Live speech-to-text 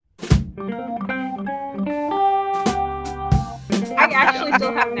I actually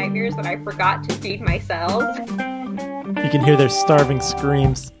still have nightmares that I forgot to feed my cells. You can hear their starving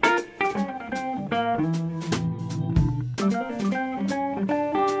screams.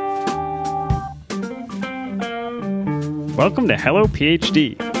 Welcome to Hello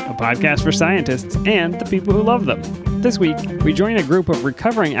PhD, a podcast for scientists and the people who love them. This week, we join a group of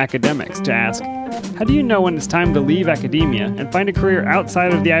recovering academics to ask, how do you know when it's time to leave academia and find a career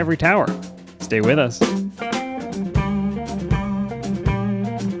outside of the ivory tower? Stay with us.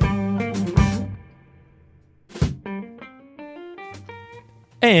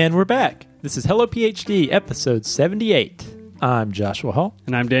 And we're back. This is Hello PhD, episode 78. I'm Joshua Hall,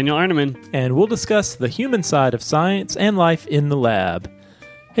 And I'm Daniel Arneman. and we'll discuss the human side of science and life in the lab.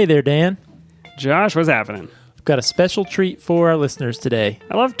 Hey there, Dan. Josh, what's happening? We've got a special treat for our listeners today.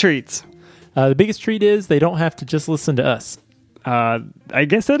 I love treats. The biggest treat is they don't have to just listen to us. I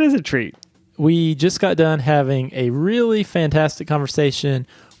guess that is a treat. We just got done having a really fantastic conversation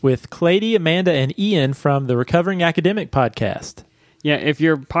with Clady, Amanda, and Ian from the Recovering Academic podcast. Yeah, if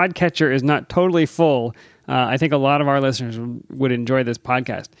your podcatcher is not totally full, I think a lot of our listeners would enjoy this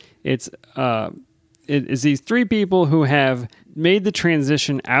podcast. It's these three people who have made the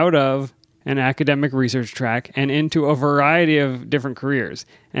transition out of an academic research track and into a variety of different careers.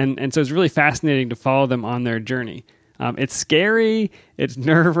 And so it's really fascinating to follow them on their journey. It's scary, it's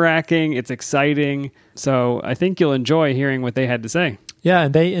nerve-wracking, it's exciting. So I think you'll enjoy hearing what they had to say. Yeah,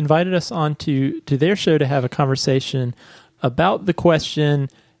 and they invited us on to their show to have a conversation about the question,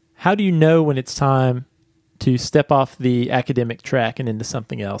 how do you know when it's time to step off the academic track and into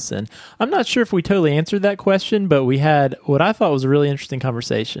something else? And I'm not sure if we totally answered that question, but we had what I thought was a really interesting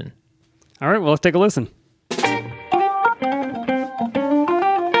conversation. All right, well, let's take a listen.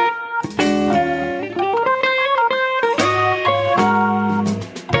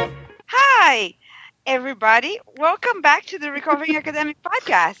 Hi, everybody. Welcome back to the Recovering Academic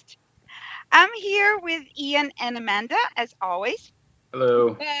Podcast. I'm here with Ian and Amanda, as always.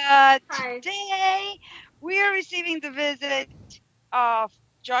 Hello. Today, we are receiving the visit of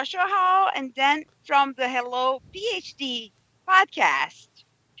Joshua Hall and Dan from the Hello PhD podcast.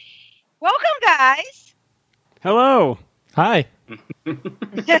 Welcome, guys. Hello. Hi. In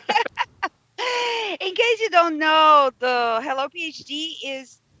case you don't know, the Hello PhD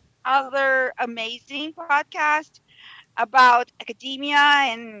is other amazing podcast about academia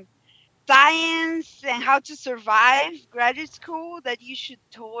and science and how to survive graduate school that you should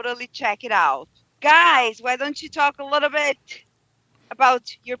totally check it out. Guys, why don't you talk a little bit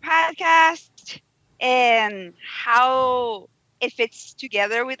about your podcast and how it fits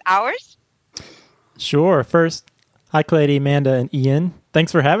together with ours? Sure. First, hi, Clady, Amanda, and Ian.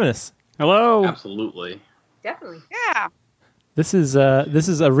 Thanks for having us. Hello. Absolutely. Definitely. Yeah. This is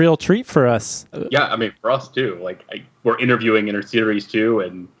a real treat for us. Yeah, I mean, for us too. Like, we're interviewing in our series too,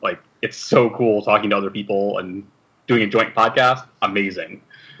 and like, it's so cool talking to other people and doing a joint podcast. Amazing.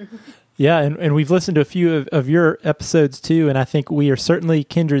 Yeah, and we've listened to a few of your episodes too, and I think we are certainly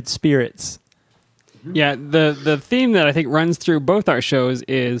kindred spirits. Yeah, the theme that I think runs through both our shows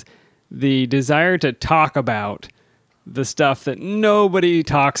is the desire to talk about the stuff that nobody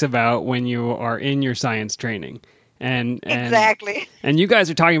talks about when you are in your science training. And Exactly. And you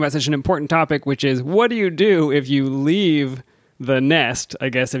guys are talking about such an important topic, which is what do you do if you leave the nest, I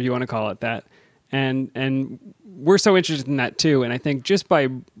guess, if you want to call it that. And we're so interested in that too. And I think just by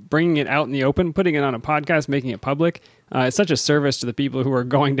bringing it out in the open, putting it on a podcast, making it public, it's such a service to the people who are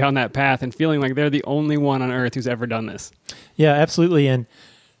going down that path and feeling like they're the only one on earth who's ever done this. Yeah, absolutely. And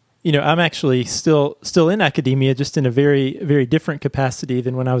you know, I'm actually still in academia, just in a very, very different capacity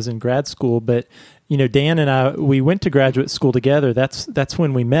than when I was in grad school. But you know, Dan and I, we went to graduate school together. That's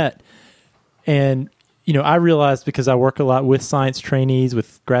when we met. And you know, I realized, because I work a lot with science trainees,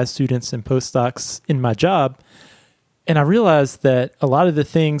 with grad students and postdocs in my job, and I realized that a lot of the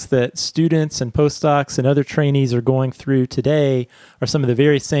things that students and postdocs and other trainees are going through today are some of the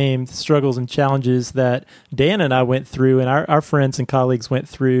very same struggles and challenges that Dan and I went through and our friends and colleagues went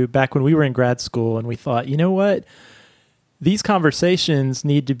through back when we were in grad school. And we thought, you know what? These conversations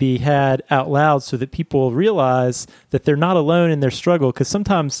need to be had out loud so that people realize that they're not alone in their struggle. Because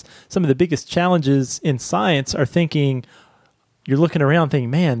sometimes some of the biggest challenges in science are thinking, you're looking around thinking,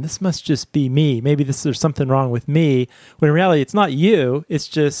 man, this must just be me. Maybe there's something wrong with me. When in reality, it's not you. It's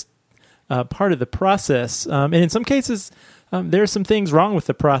just part of the process. And in some cases, there are some things wrong with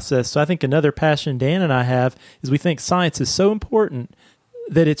the process. So I think another passion Dan and I have is we think science is so important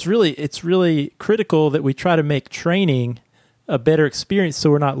that it's really critical that we try to make training a better experience so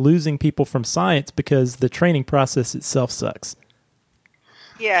we're not losing people from science because the training process itself sucks.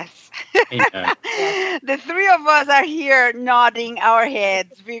 Yes. Amen. The three of us are here nodding our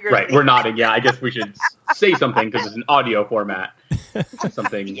heads vigorously. Right, we're nodding. Yeah, I guess we should say something because it's an audio format.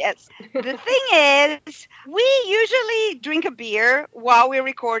 Something. Yes. The thing is, we usually drink a beer while we're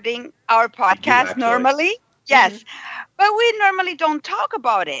recording our podcast actually. normally. Yes. But we normally don't talk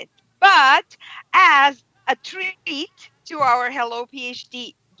about it. But as a treat to our Hello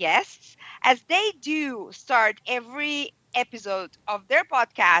PhD guests, as they do start every episode of their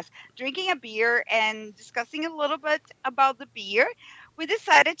podcast drinking a beer and discussing a little bit about the beer, we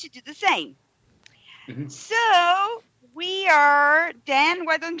decided to do the same. Mhm. So we are, Dan,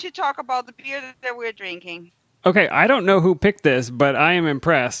 why don't you talk about the beer that we're drinking? Okay, I don't know who picked this, but I am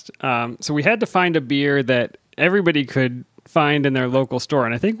impressed. So we had to find a beer that everybody could find in their local store,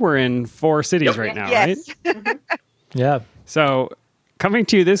 and I think we're in 4 cities Yep. right now, right? Yes. Yeah. So coming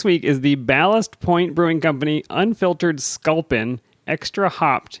to you this week is the Ballast Point Brewing Company Unfiltered Sculpin Extra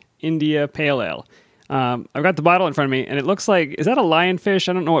Hopped India Pale Ale. I've got the bottle in front of me, and it looks like, is that a lionfish?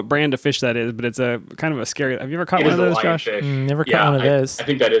 I don't know what brand of fish that is, but it's a kind of a scary. Have you ever caught It one is of a those, Josh? lionfish. Never caught Yeah, one of those. I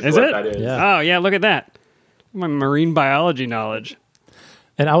think that is Is what it? that is. Yeah. Oh, yeah, look at that. My marine biology knowledge.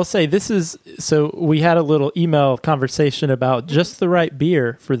 And I will say so we had a little email conversation about just the right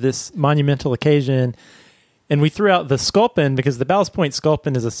beer for this monumental occasion. And we threw out the Sculpin because the Ballast Point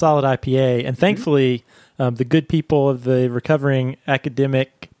Sculpin is a solid IPA. And thankfully, the good people of the Recovering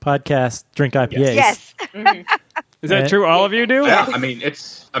Academic podcast drink IPAs. Yes. Is that true? All of you do? Yeah, I mean,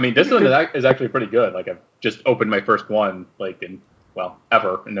 this one is actually pretty good. Like, I've just opened my first one,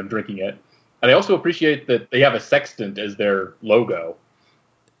 ever, and I'm drinking it. And I also appreciate that they have a sextant as their logo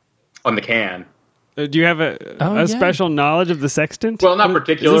on the can. Do you have a special knowledge of the sextant? Well, not Is this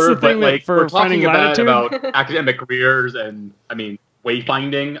particular, the but thing that like for we're talking finding latitude? about academic careers, and I mean,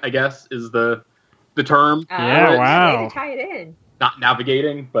 wayfinding, I guess, is the term. Yeah, Way wow. to tie it in. Not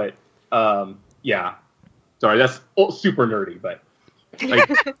navigating, but yeah. Sorry, that's super nerdy, but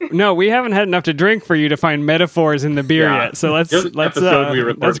like, No, we haven't had enough to drink for you to find metaphors in the beer Yeah. yet. So let's there's an episode we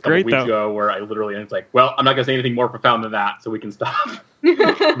recorded that's a couple great weeks though. ago where I literally, and it's like, well, I'm not gonna say anything more profound than that, so we can stop.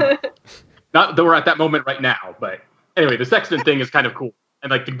 Not that we're at that moment right now, but anyway, the sextant thing is kind of cool,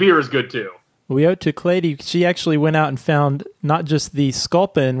 and like the beer is good too. We owe it to Clady. She actually went out and found not just the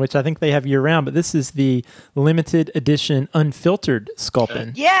Sculpin, which I think they have year-round, but this is the limited edition unfiltered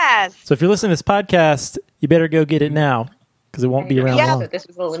Sculpin. Yes. So if you're listening to this podcast, you better go get it now because it won't be around Yeah. long. So this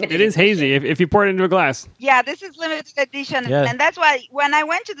was a limited It is hazy if you pour it into a glass. Yeah, this is limited edition. Yeah. And that's why when I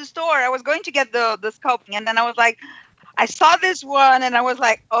went to the store, I was going to get the sculpting. And then I was like, I saw this one and I was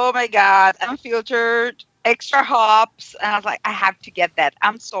like, oh my God, unfiltered, extra hops. And I was like, I have to get that.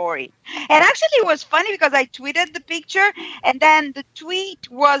 I'm sorry. And actually, it was funny because I tweeted the picture and then the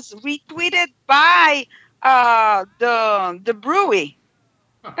tweet was retweeted by the brewery.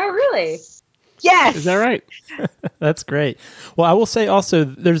 Oh, really? Yes. Is that right? That's great. Well, I will say also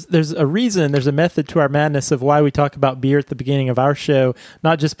there's a reason, there's a method to our madness of why we talk about beer at the beginning of our show,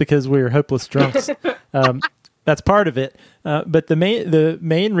 not just because we're hopeless drunks. That's part of it. But the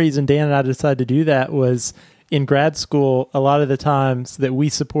main reason Dan and I decided to do that was in grad school, a lot of the times that we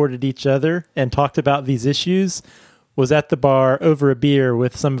supported each other and talked about these issues was at the bar over a beer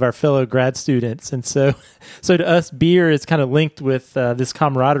with some of our fellow grad students. And so to us, beer is kind of linked with this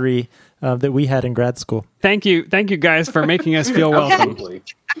camaraderie that we had in grad school. Thank you guys for making us feel welcome. Absolutely.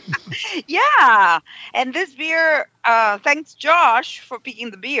 Yeah. And this beer, thanks Josh for picking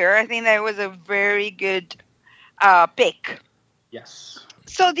the beer. I think that was a very good pick. Yes.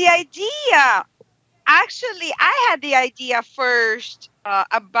 So the idea, actually, I had the idea first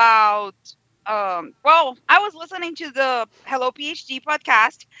about, I was listening to the Hello PhD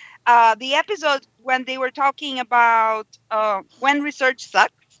podcast, the episode when they were talking about when research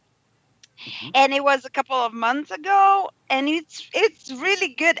sucks. And it was a couple of months ago, and it's really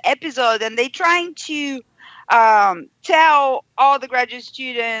good episode, and they trying to tell all the graduate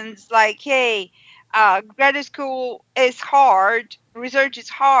students like, hey, graduate school is hard, research is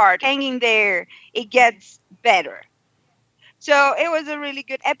hard, hanging there, it gets better. So it was a really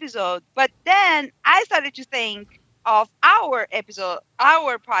good episode. But then I started to think of our episode,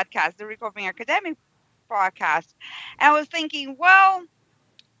 our podcast, the Recovering Academic podcast, and I was thinking, well,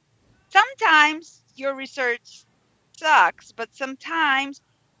 sometimes your research sucks, but sometimes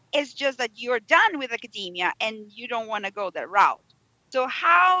it's just that you're done with academia and you don't want to go that route. So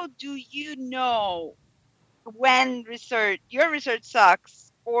how do you know when your research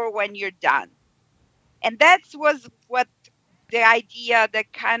sucks or when you're done? And that was what the idea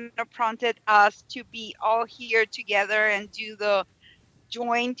that kind of prompted us to be all here together and do the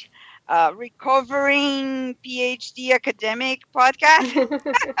joint Recovering PhD Academic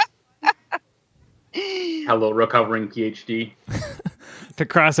podcast. Hello, recovering PhD. The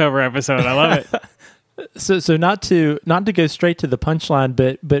crossover episode. I love it. So not to go straight to the punchline,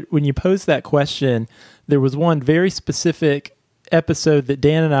 but when you posed that question, there was one very specific episode that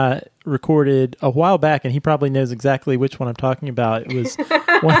Dan and I recorded a while back, and he probably knows exactly which one I'm talking about. It was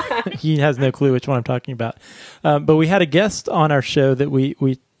one, he has no clue which one I'm talking about. But we had a guest on our show that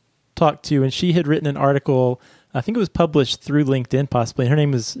we talked to, and she had written an article. I think it was published through LinkedIn, possibly. Her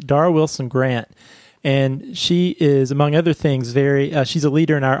name is Dara Wilson Grant. And she is, among other things, she's a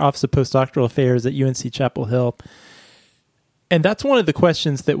leader in our Office of Postdoctoral Affairs at UNC Chapel Hill. And that's one of the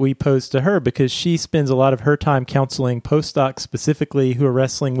questions that we posed to her, because she spends a lot of her time counseling postdocs specifically who are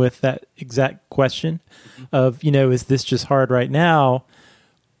wrestling with that exact question of, is this just hard right now,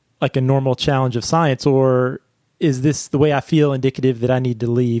 like a normal challenge of science, or is this the way I feel indicative that I need to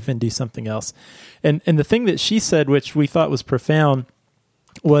leave and do something else? And the thing that she said, which we thought was profound,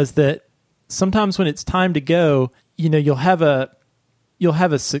 was that sometimes when it's time to go, you'll have a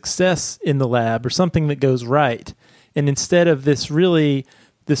success in the lab or something that goes right. And instead of this really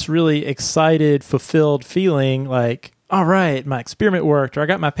excited, fulfilled feeling like, all right, my experiment worked, or I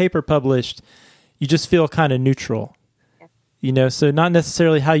got my paper published, you just feel kind of neutral. So not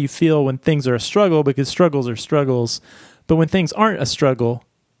necessarily how you feel when things are a struggle, because struggles are struggles, but when things aren't a struggle,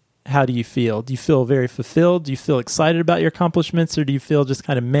 how do you feel? Do you feel very fulfilled? Do you feel excited about your accomplishments, or do you feel just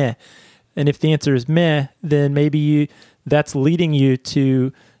kind of meh? And if the answer is meh, then maybe that's leading you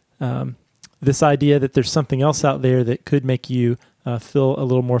to this idea that there's something else out there that could make you feel a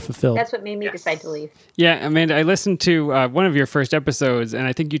little more fulfilled. That's what made me decide to leave. Yeah, Amanda, I listened to one of your first episodes, and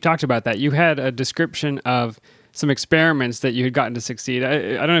I think you talked about that. You had a description of some experiments that you had gotten to succeed.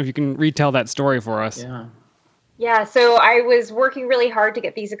 I don't know if you can retell that story for us. Yeah, so I was working really hard to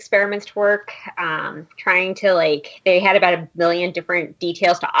get these experiments to work, trying to they had about 1 million different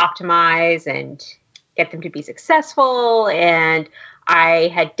details to optimize and get them to be successful. And I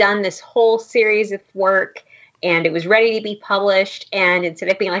had done this whole series of work, and it was ready to be published. And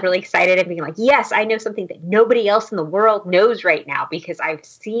instead of being really excited and being yes, I know something that nobody else in the world knows right now because I've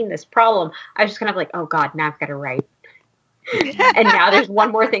seen this problem, I was just kind of oh God, now I've got to write. And now there's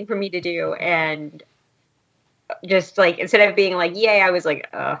one more thing for me to do. And just instead of being yay, I was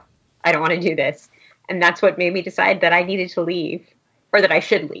I don't want to do this. And that's what made me decide that I needed to leave, or that I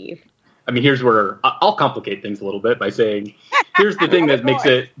should leave. I mean, here's where I'll complicate things a little bit by saying, here's the thing that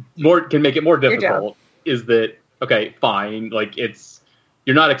can make it more difficult, is that, okay, fine.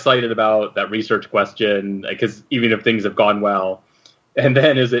 You're not excited about that research question, because even if things have gone well, and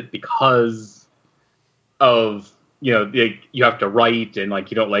then is it because of, you have to write, and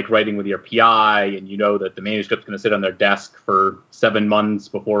you don't like writing with your PI, and that the manuscript's going to sit on their desk for 7 months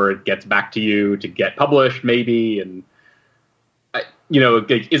before it gets back to you to get published, maybe, and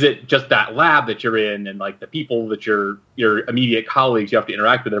is it just that lab that you're in, and the people that your immediate colleagues you have to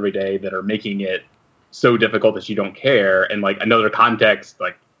interact with every day that are making it so difficult that you don't care? And another context,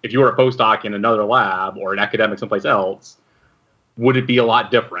 if you were a postdoc in another lab or an academic someplace else, would it be a lot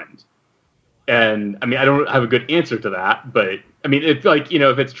different? And I mean, I don't have a good answer to that, but I mean, it's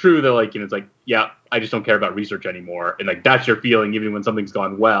if it's true that it's yeah, I just don't care about research anymore, and that's your feeling even when something's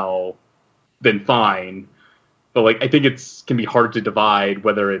gone well, then fine. But I think can be hard to divide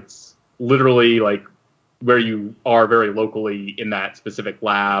whether it's literally where you are very locally in that specific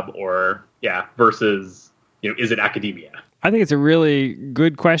lab, or versus is it academia? I think it's a really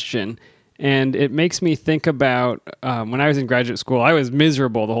good question. And it makes me think about when I was in graduate school, I was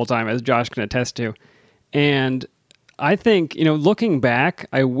miserable the whole time, as Josh can attest to. And I think, looking back,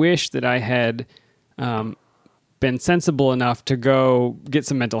 I wish that I had been sensible enough to go get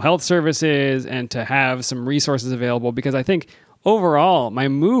some mental health services and to have some resources available, because I think overall my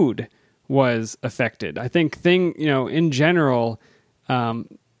mood was affected. I think in general,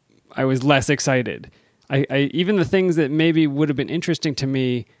 I was less excited. I even the things that maybe would have been interesting to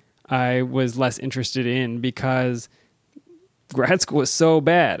me, I was less interested in, because grad school was so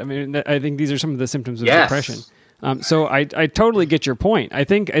bad. I mean, I think these are some of the symptoms of depression. So I totally get your point. I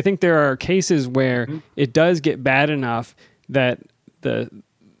think there are cases where it does get bad enough that the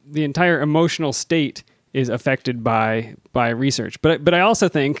entire emotional state is affected by research. But I also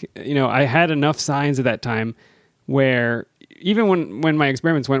think, I had enough signs at that time where even when my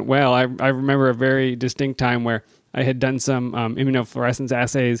experiments went well, I remember a very distinct time where I had done some immunofluorescence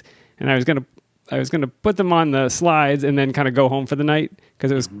assays, and I was gonna put them on the slides and then kind of go home for the night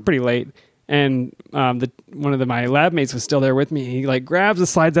because it was pretty late. And one of my lab mates was still there with me. He grabs the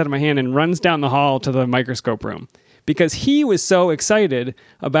slides out of my hand and runs down the hall to the microscope room because he was so excited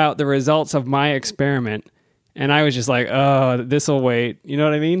about the results of my experiment. And I was just oh, this will wait. You know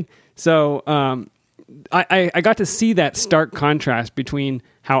what I mean? So I got to see that stark contrast between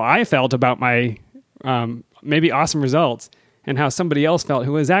how I felt about my maybe awesome results and how somebody else felt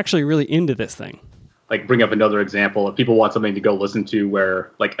who was actually really into this thing. Like, bring up another example. If people want something to go listen to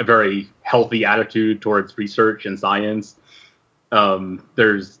where, like, a very healthy attitude towards research and science,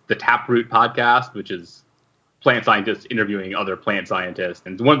 there's the Taproot podcast, which is plant scientists interviewing other plant scientists.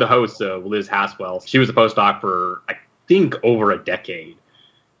 And one of the hosts, Liz Haswell, she was a postdoc for, I think, over a decade.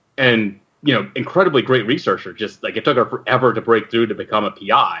 And, you know, incredibly great researcher. Just, like, it took her forever to break through to become a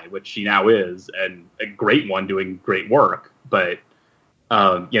PI, which she now is, and a great one doing great work. But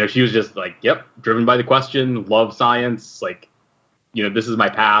you know, she was just like, yep, driven by the question, love science, like, you know, this is my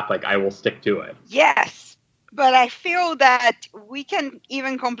path, like, I will stick to it. Yes, but I feel that we can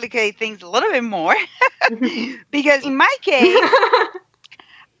even complicate things a little bit more because in my case,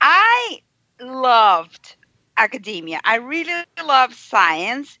 I loved academia. I really loved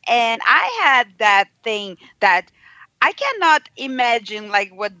science, and I had that thing that I cannot imagine,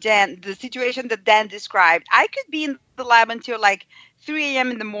 like the situation that Dan described. I could be in the lab until like 3 a.m.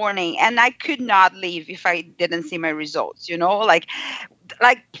 in the morning, and I could not leave if I didn't see my results, you know, like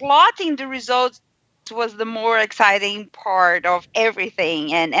plotting the results was the more exciting part of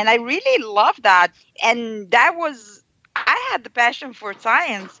everything. And I really loved that. And I had the passion for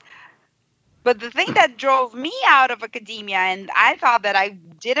science. But the thing that drove me out of academia, and I thought that I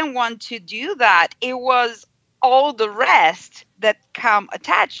didn't want to do that, it was all the rest that come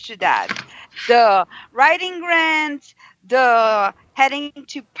attached to that. The writing grants, the having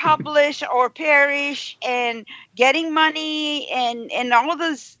to publish or perish, and getting money, and all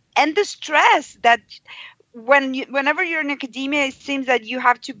this, and the stress that whenever you're in academia, it seems that you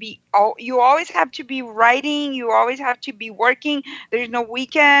always have to be writing, you always have to be working. There's no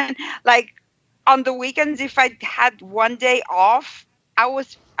weekend. Like on the weekends, if I had one day off, I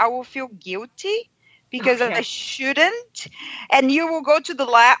will feel guilty because I shouldn't. And you will go to the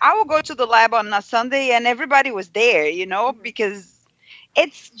lab. I will go to the lab on a Sunday, and everybody was there, you know, because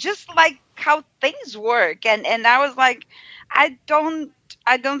it's just like how things work. And I was like, I don't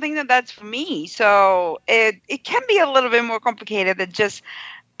think that that's for me. So it can be a little bit more complicated than just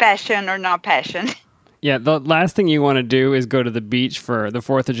passion or not passion. Yeah, the last thing you want to do is go to the beach for the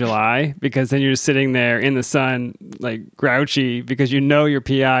 4th of July, because then you're sitting there in the sun, like grouchy, because you know your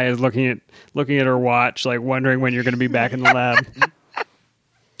PI is looking at her watch, like wondering when you're going to be back in the lab.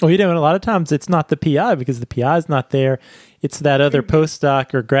 Well, you know, and a lot of times it's not the PI because the PI is not there. It's that other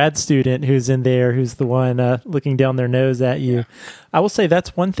postdoc or grad student who's in there, who's the one looking down their nose at you. I will say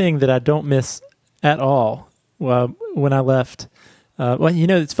that's one thing that I don't miss at all when I left. Well, you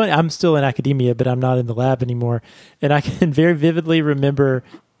know, it's funny. I'm still in academia, but I'm not in the lab anymore. And I can very vividly remember,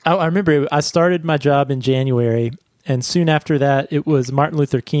 I remember I started my job in January, and soon after that, it was Martin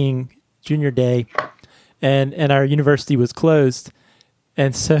Luther King Jr. Day, and our university was closed.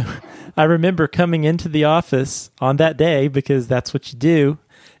 And so I remember coming into the office on that day, because that's what you do.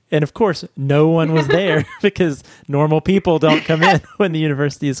 And of course, no one was there because normal people don't come in when the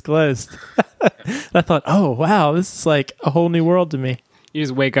university is closed. And I thought, oh, wow, this is like a whole new world to me. You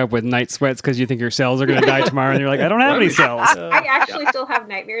just wake up with night sweats because you think your cells are going to die tomorrow, and you're like, I don't have any cells. I actually still have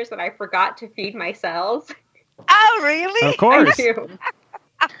nightmares that I forgot to feed my cells. Oh, really? Of course. I do.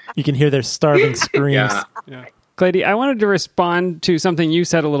 You can hear their starving screams. Yeah. Clady, I wanted to respond to something you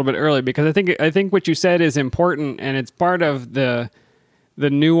said a little bit earlier, because I think what you said is important, and it's part of the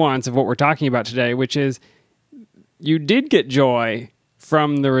nuance of what we're talking about today, which is you did get joy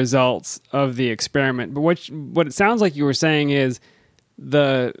from the results of the experiment. But what it sounds like you were saying is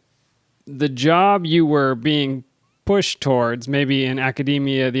the job you were being pushed towards, maybe in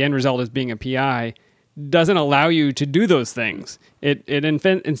academia, the end result is being a PI, doesn't allow you to do those things. It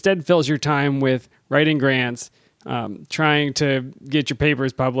instead fills your time with writing grants, trying to get your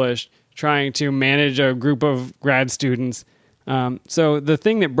papers published, trying to manage a group of grad students. So the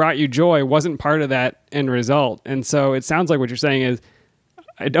thing that brought you joy wasn't part of that end result. And so it sounds like what you're saying is,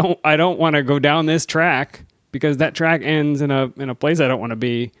 I don't want to go down this track because that track ends in a place I don't want to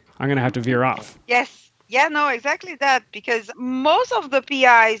be. I'm going to have to veer off. Yes. Yeah, no, exactly that. Because most of the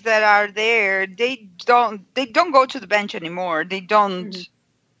PIs that are there, they don't go to the bench anymore. They don't. Mm-hmm.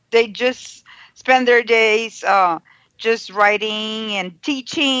 They just spend their days just writing and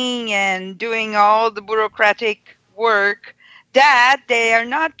teaching and doing all the bureaucratic work that they are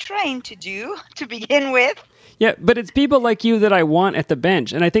not trained to do to begin with. Yeah, but it's people like you that I want at the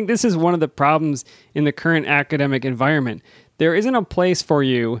bench. And I think this is one of the problems in the current academic environment. There isn't a place for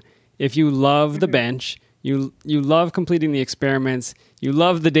you if you love the bench, you love completing the experiments, you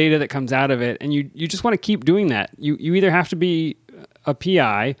love the data that comes out of it, and you just want to keep doing that. You either have to be a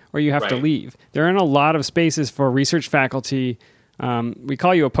PI or you have to Right. leave. There aren't a lot of spaces for research faculty. We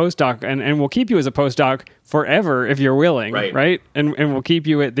call you a postdoc, and we'll keep you as a postdoc forever if you're willing, right? And we'll keep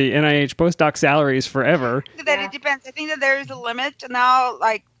you at the NIH postdoc salaries forever. That it depends. I think that there is a limit now.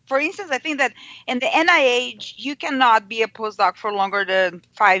 Like, for instance, I think that in the NIH, you cannot be a postdoc for longer than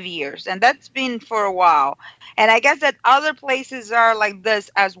 5 years. And that's been for a while. And I guess that other places are like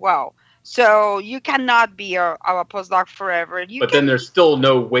this as well. So you cannot be a postdoc forever. Then there's still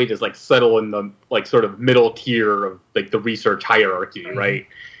no way to like settle in the like sort of middle tier of like the research hierarchy, right?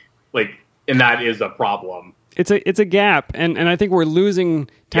 Like, and that is a problem. It's a gap, and I think we're losing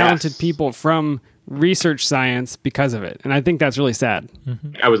talented Yes. people from research science because of it, and I think that's really sad.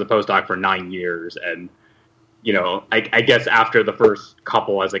 I was a postdoc for 9 years, and you know, I guess after the first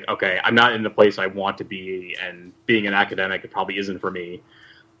couple, I was like, okay, I'm not in the place I want to be, and being an academic, it probably isn't for me.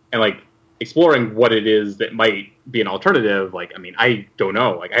 And like exploring what it is that might be an alternative, like, I mean, I don't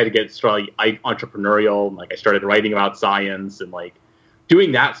know. Like, I had to get entrepreneurial, and like I started writing about science, and like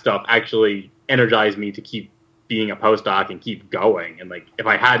doing that stuff actually energized me to keep being a postdoc and keep going. And like, if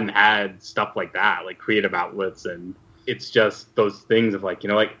I hadn't had stuff like that, like creative outlets, and it's just those things of like, you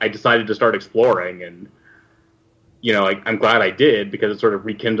know, like I decided to start exploring, and you know, like I'm glad I did, because it sort of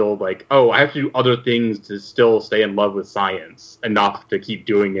rekindled like, oh, I have to do other things to still stay in love with science, enough to keep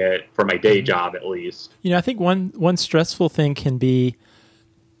doing it for my day job at least. You know, I think one stressful thing can be,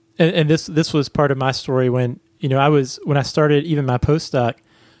 and this was part of my story when, you know, when I started even my postdoc,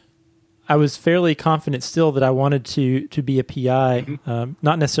 I was fairly confident still that I wanted to be a PI,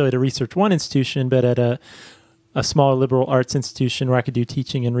 not necessarily at a Research One institution, but at a small liberal arts institution where I could do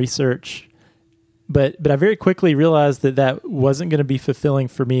teaching and research. But I very quickly realized that wasn't going to be fulfilling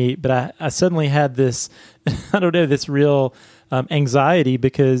for me. But I suddenly had this, I don't know, this real anxiety,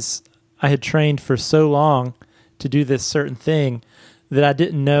 because I had trained for so long to do this certain thing that I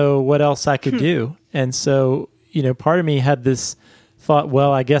didn't know what else I could do. And so, you know, part of me had this thought,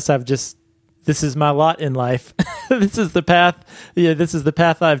 well, I guess this is my lot in life. This is the path. Yeah, this is the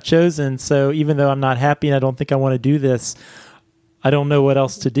path I've chosen. So even though I'm not happy and I don't think I want to do this, I don't know what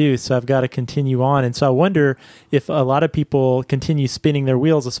else to do, so I've got to continue on. And so I wonder if a lot of people continue spinning their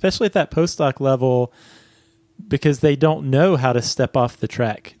wheels, especially at that postdoc level, because they don't know how to step off the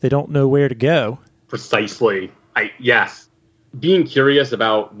track. They don't know where to go. Precisely. Yes. Being curious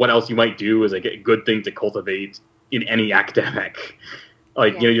about what else you might do is like a good thing to cultivate in any academic.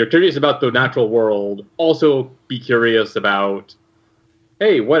 Like, you know, you're curious about the natural world. Also be curious about,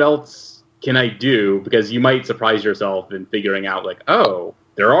 hey, what else can I do? Because you might surprise yourself in figuring out like, oh,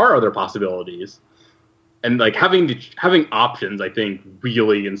 there are other possibilities. And like having options, I think,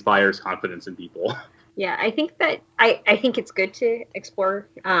 really inspires confidence in people. Yeah, I think that I think it's good to explore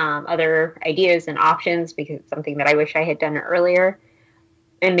other ideas and options, because it's something that I wish I had done earlier.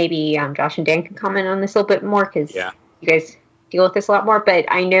 And maybe Josh and Dan can comment on this a little bit more, because you guys deal with this a lot more. But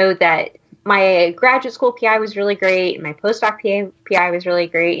I know that my graduate school PI was really great, and my postdoc PI was really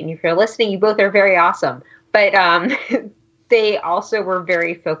great. And if you're listening, you both are very awesome. But they also were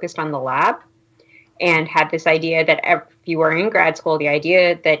very focused on the lab, and had this idea that if you were in grad school, the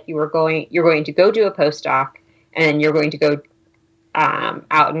idea that you're going to go do a postdoc, and you're going to go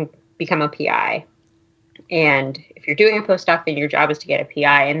out and become a PI. And if you're doing a postdoc, then your job is to get a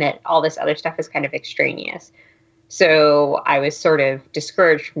PI, and that all this other stuff is kind of extraneous. So I was sort of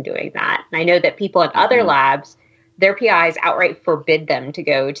discouraged from doing that. And I know that people in other labs, their PIs outright forbid them to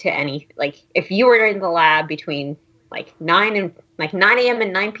go to any, like, if you were in the lab between like 9 a.m.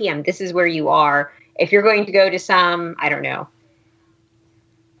 and 9 p.m., this is where you are. If you're going to go to some, I don't know,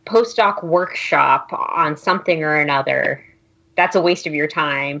 postdoc workshop on something or another, that's a waste of your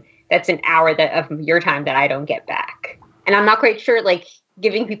time. That's an hour of your time that I don't get back. And I'm not quite sure, like,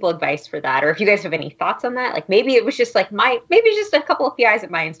 giving people advice for that, or if you guys have any thoughts on that. Like, maybe it was just like maybe it's just a couple of PIs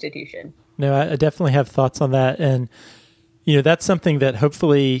at my institution. No, I definitely have thoughts on that. And, you know, that's something that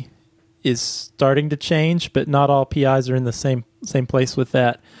hopefully is starting to change, but not all PIs are in the same place with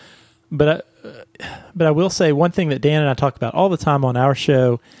that. But I will say one thing that Dan and I talk about all the time on our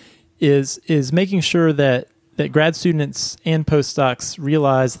show is making sure that grad students and postdocs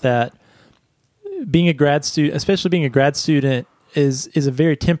realize that being a grad student, especially being a grad student, is a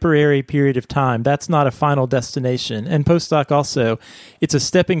very temporary period of time. That's not a final destination. And postdoc also, it's a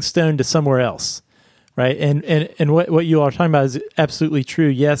stepping stone to somewhere else, right? And what you all are talking about is absolutely true.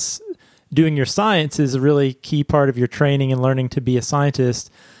 Yes, doing your science is a really key part of your training and learning to be a scientist,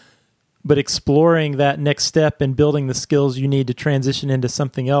 but exploring that next step and building the skills you need to transition into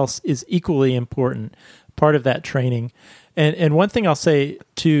something else is equally important, part of that training. And one thing I'll say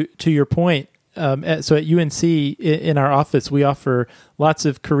to your point, so at UNC in our office, we offer lots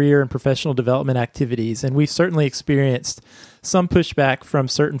of career and professional development activities, and we've certainly experienced some pushback from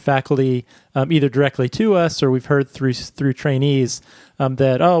certain faculty, either directly to us or we've heard through trainees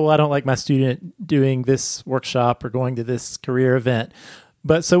that, oh, well, I don't like my student doing this workshop or going to this career event.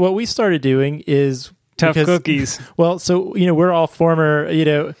 But so what we started doing is tough cookies. Well, so we're all former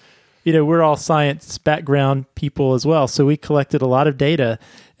we're all science background people as well. So we collected a lot of data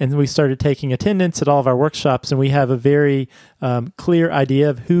and we started taking attendance at all of our workshops, and we have a very clear idea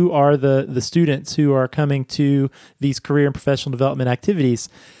of who are the students who are coming to these career and professional development activities.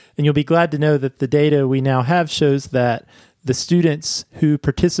 And you'll be glad to know that the data we now have shows that the students who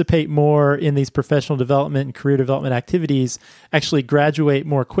participate more in these professional development and career development activities actually graduate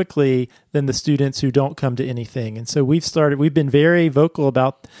more quickly than the students who don't come to anything. And so we've been very vocal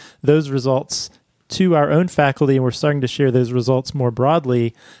about those results to our own faculty, and we're starting to share those results more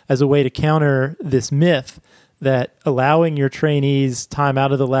broadly as a way to counter this myth that allowing your trainees time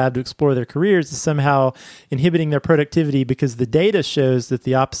out of the lab to explore their careers is somehow inhibiting their productivity, because the data shows that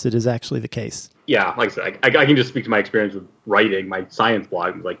the opposite is actually the case. Yeah, like I said, I can just speak to my experience with writing my science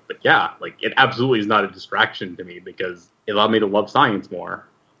blog. But yeah, it absolutely is not a distraction to me because it allowed me to love science more.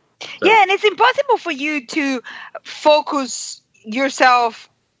 So. Yeah, and it's impossible for you to focus yourself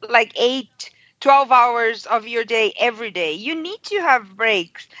 12 hours of your day every day. You need to have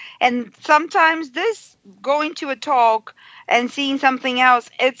breaks. And sometimes this going to a talk and seeing something else,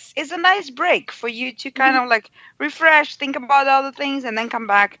 it's a nice break for you to kind of refresh, think about other things, and then come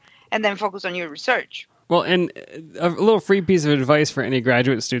back and then focus on your research. Well, and a little free piece of advice for any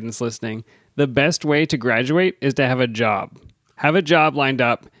graduate students listening. The best way to graduate is to have a job. Have a job lined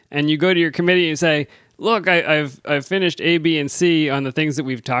up, and you go to your committee and say, look, I've finished A, B, and C on the things that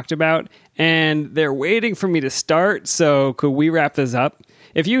we've talked about, and they're waiting for me to start, so could we wrap this up?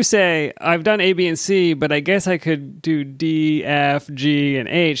 If you say, I've done A, B, and C, but I guess I could do D, F, G, and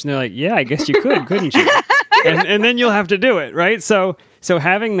H, and they're like, yeah, I guess you could, couldn't you? And then you'll have to do it, right? So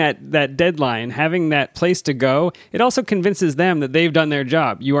having that deadline, having that place to go, it also convinces them that they've done their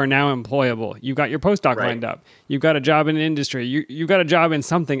job. You are now employable. You've got your postdoc lined up. You've got a job in an industry. You've got a job in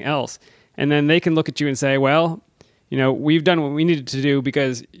something else. And then they can look at you and say, well, we've done what we needed to do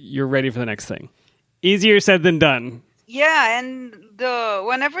because you're ready for the next thing. Easier said than done. Yeah, and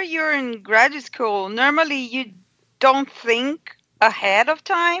whenever you're in graduate school, normally you don't think ahead of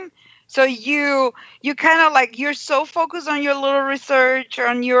time. So you kind of you're so focused on your little research,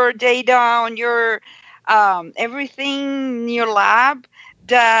 on your data, on your everything in your lab,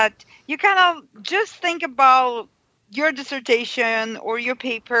 that you kind of just think about your dissertation or your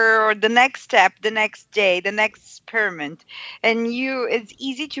paper or the next step, the next day, the next experiment. And it's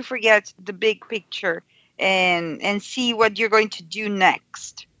easy to forget the big picture and see what you're going to do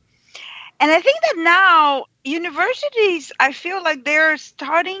next. And I think that now universities, I feel like they're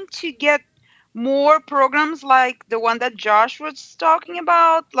starting to get more programs like the one that Josh was talking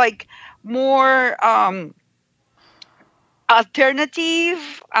about, more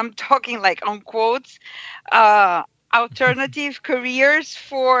alternative, I'm talking on quotes, alternative careers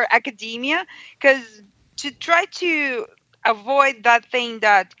for academia, because to try to avoid that thing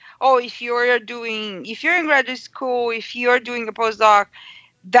that, if you're in graduate school, if you're doing a postdoc,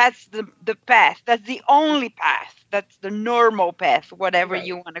 that's the path. That's the only path. That's the normal path, whatever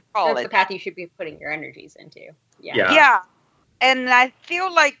you want to call it. That's the path you should be putting your energies into. Yeah. And I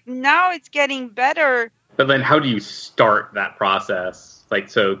feel like now it's getting better. But then how do you start that process?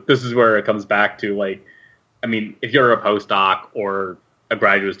 So this is where it comes back to, if you're a postdoc or a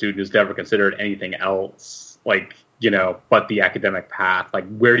graduate student who's never considered anything else, but the academic path,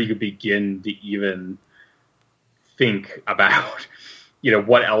 where do you begin to even think about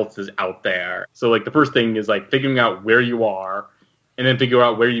what else is out there? So the first thing is figuring out where you are, and then figure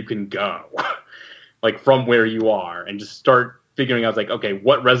out where you can go, from where you are, and just start figuring out okay,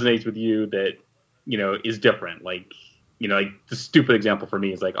 what resonates with you that, is different. The stupid example for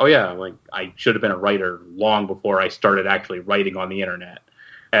me is I should have been a writer long before I started actually writing on the internet.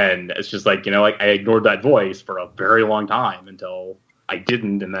 And it's just I ignored that voice for a very long time until I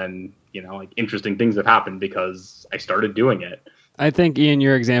didn't. And then, interesting things have happened because I started doing it. I think, Ian,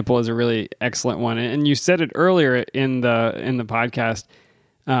 your example is a really excellent one. And you said it earlier in the podcast.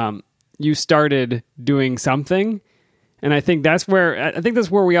 You started doing something. And I think that's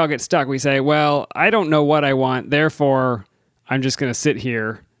where we all get stuck. We say, well, I don't know what I want, therefore I'm just going to sit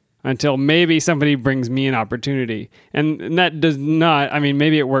here until maybe somebody brings me an opportunity. And that does not,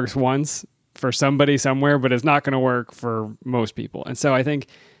 maybe it works once for somebody somewhere, but it's not going to work for most people. And so I think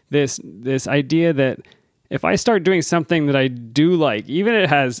this idea that if I start doing something that I do like, even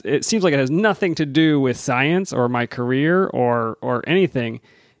it seems like it has nothing to do with science or my career or anything,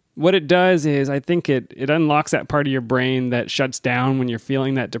 what it does is I think it unlocks that part of your brain that shuts down when you're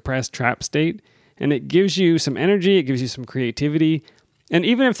feeling that depressed, trapped state. And it gives you some energy, it gives you some creativity. And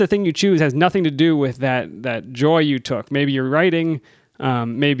even if the thing you choose has nothing to do with that joy you took, maybe you're writing,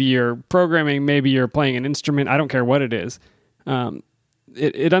 maybe you're programming, maybe you're playing an instrument, I don't care what it is.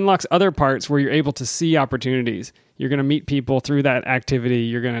 It unlocks other parts where you're able to see opportunities. You're going to meet people through that activity.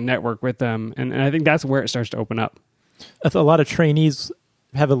 You're going to network with them. And I think that's where it starts to open up. A lot of trainees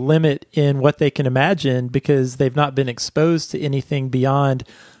have a limit in what they can imagine because they've not been exposed to anything beyond,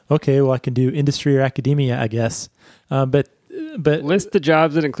 okay, well, I can do industry or academia, I guess. But list the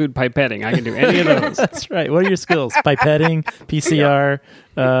jobs that include pipetting. I can do any of those. That's right. What are your skills? Pipetting, PCR,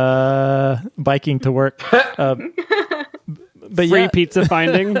 biking to work. But free pizza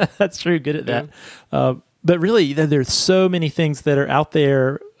finding. That's true. Good at that. But really, there's so many things that are out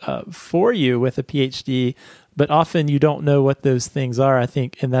there for you with a PhD, but often you don't know what those things are, I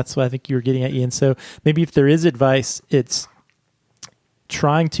think. And that's what I think you were getting at, Ian. So maybe if there is advice, it's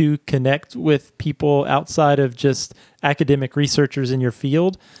trying to connect with people outside of just academic researchers in your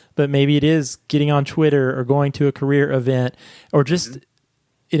field, but maybe it is getting on Twitter or going to a career event or just,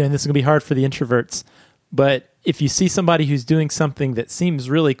 and this is going to be hard for the introverts, but if you see somebody who's doing something that seems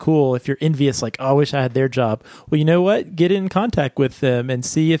really cool, if you're envious, like, oh, I wish I had their job, well, you know what? Get in contact with them and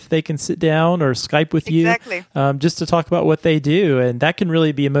see if they can sit down or Skype with you just to talk about what they do. And that can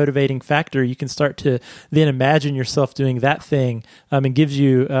really be a motivating factor. You can start to then imagine yourself doing that thing and gives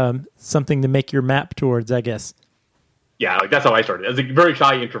you something to make your map towards, I guess. Yeah, like that's how I started. As a very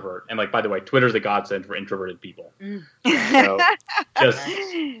shy introvert. And like, by the way, Twitter's a godsend for introverted people. So just...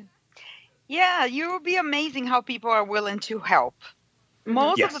 Yeah, you will be amazing how people are willing to help.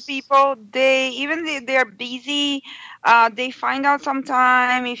 Most of the people, they're busy, they find out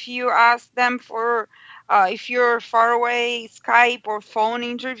sometime if you ask them for, if you're far away, Skype or phone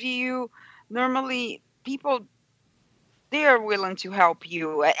interview, normally people, they are willing to help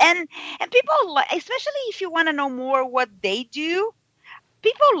you. And people, especially if you want to know more what they do,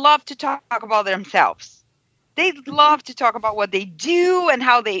 people love to talk about themselves. They love to talk about what they do and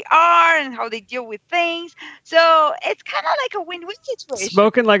how they are and how they deal with things. So it's kind of like a win-win situation.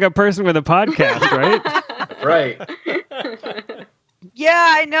 Spoken like a person with a podcast, right? Right. Yeah,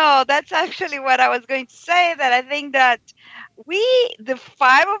 I know. That's actually what I was going to say, that I think that the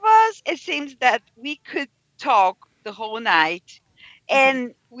five of us, it seems that we could talk the whole night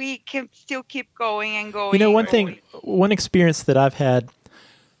and we can still keep going and going. You know, one experience that I've had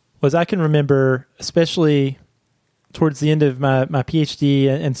was I can remember, especially towards the end of my PhD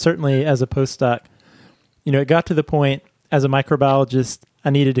and certainly as a postdoc, it got to the point as a microbiologist, I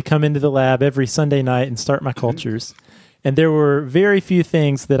needed to come into the lab every Sunday night and start my cultures. And there were very few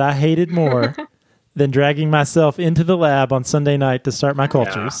things that I hated more than dragging myself into the lab on Sunday night to start my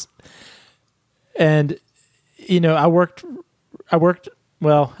cultures. Yeah. And, I worked,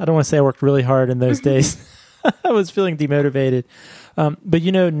 well, I don't want to say I worked really hard in those days. I was feeling demotivated. But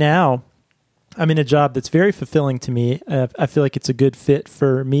now I'm in a job that's very fulfilling to me. I feel like it's a good fit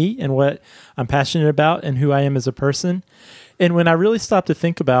for me and what I'm passionate about and who I am as a person. And when I really stop to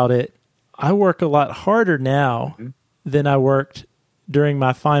think about it, I work a lot harder now than I worked during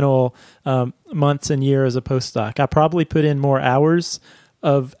my final months and year as a postdoc. I probably put in more hours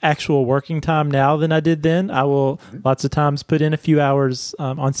of actual working time now than I did then. I will lots of times put in a few hours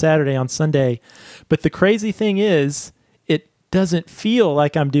on Saturday, on Sunday. But the crazy thing is, doesn't feel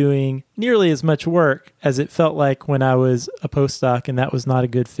like I'm doing nearly as much work as it felt like when I was a postdoc, and that was not a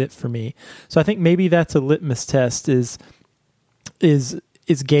good fit for me. So I think maybe that's a litmus test is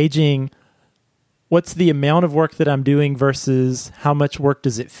gauging what's the amount of work that I'm doing versus how much work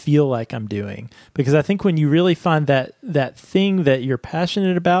does it feel like I'm doing. Because I think when you really find that thing that you're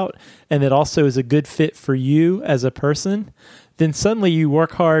passionate about and that also is a good fit for you as a person, then suddenly you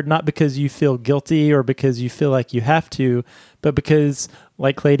work hard not because you feel guilty or because you feel like you have to, but because,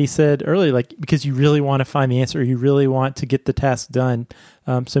 like Clady said earlier, because you really want to find the answer, or you really want to get the task done.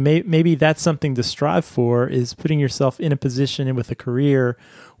 So maybe that's something to strive for, is putting yourself in a position and with a career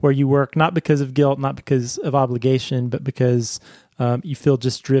where you work not because of guilt, not because of obligation, but because you feel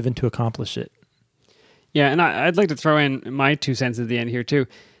just driven to accomplish it. Yeah, and I'd like to throw in my 2 cents at the end here too.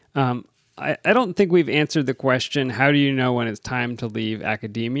 I don't think we've answered the question, how do you know when it's time to leave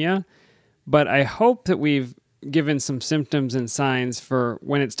academia? But I hope that we've given some symptoms and signs for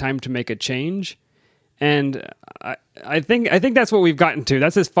when it's time to make a change. And I think that's what we've gotten to.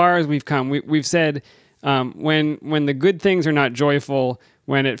 That's as far as we've come. We've said When the good things are not joyful,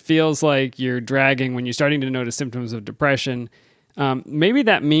 when it feels like you're dragging, when you're starting to notice symptoms of depression, maybe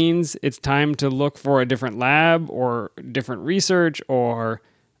that means it's time to look for a different lab or different research, or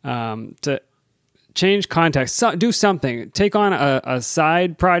to change context, do something, take on a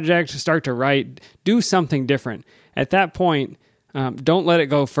side project, start to write, do something different. At that point, don't let it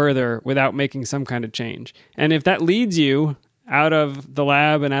go further without making some kind of change. And if that leads you out of the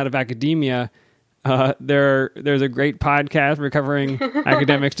lab and out of academia, there's a great podcast, Recovering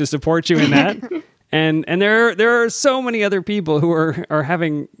Academics, to support you in that. And there are so many other people who are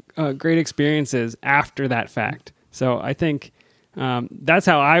having great experiences after that fact. So I think that's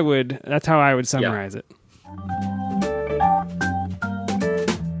how I would summarize it.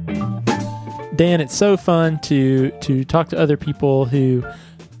 Dan, it's so fun to talk to other people who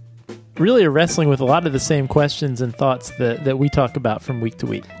really are wrestling with a lot of the same questions and thoughts that we talk about from week to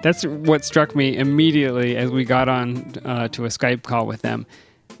week. That's what struck me immediately as we got on to a Skype call with them.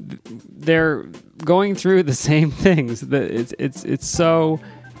 They're going through the same things. It's so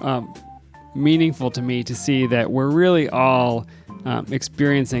meaningful to me to see that we're really all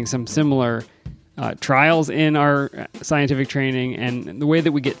experiencing some similar trials in our scientific training, and the way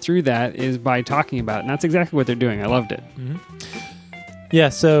that we get through that is by talking about it. And that's exactly what they're doing. I loved it. Mm-hmm. Yeah,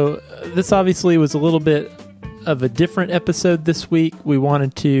 so this obviously was a little bit of a different episode this week. We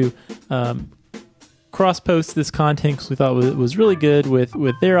wanted to cross-post this content because we thought it was really good with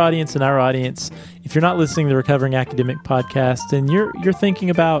their audience and our audience. If you're not listening to the Recovering Academic podcast and you're thinking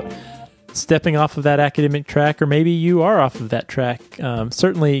about stepping off of that academic track, or maybe you are off of that track,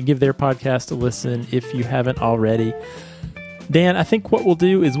 certainly give their podcast a listen if you haven't already. Dan, I think what we'll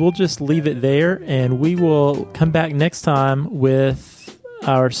do is we'll just leave it there, and we will come back next time with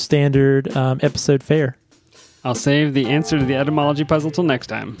our standard episode fare. I'll save the answer to the etymology puzzle till next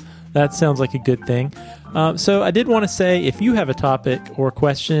time. That sounds like a good thing. So I did want to say, if you have a topic or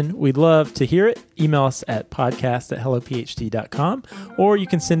question, we'd love to hear it. Email us at podcast@hellophd.com, or you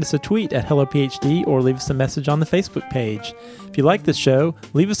can send us a tweet at hellophd, or leave us a message on the Facebook page. If you like this show,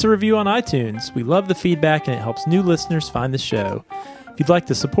 leave us a review on iTunes. We love the feedback, and it helps new listeners find the show. If you'd like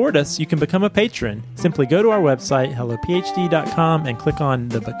to support us, you can become a patron. Simply go to our website, hellophd.com, and click on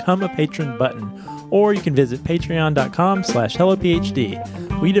the Become a Patron button. Or you can visit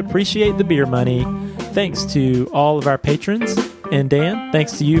patreon.com/hellophd. We'd appreciate the beer money. Thanks to all of our patrons. And Dan,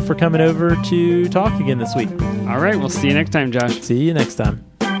 thanks to you for coming over to talk again this week. All right, we'll see you next time, Josh. See you next time.